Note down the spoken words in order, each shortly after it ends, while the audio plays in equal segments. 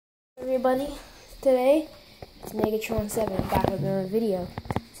Everybody, today it's Megatron7 back with another video.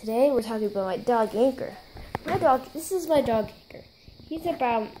 Today we're talking about my dog Anchor. This is my dog Anchor. His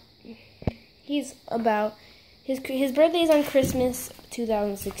birthday is on Christmas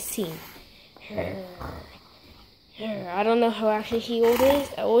 2016. I don't know how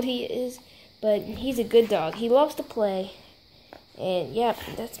old he is, but he's a good dog. He loves to play, and yep,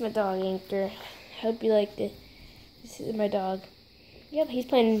 that's my dog Anchor. Hope you liked it. This is my dog. Yep, he's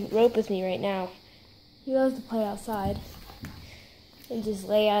playing rope with me right now. He loves to play outside and just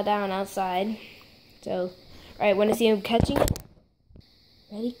lay down outside. So, alright, want to see him catching it?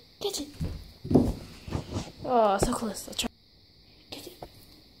 Ready? Catch it! Oh, so close. I'll try. Catch it.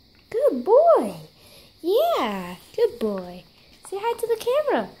 Good boy! Yeah, good boy. Say hi to the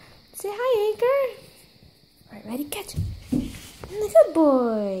camera. Say hi, Anchor. Alright, ready? Catch it. Good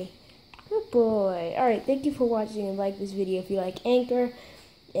boy. Good boy. Alright, thank you for watching and like this video if you like Anchor.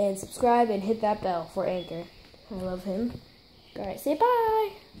 And subscribe and hit that bell for Anchor. I love him. Alright, say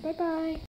bye. Bye-bye.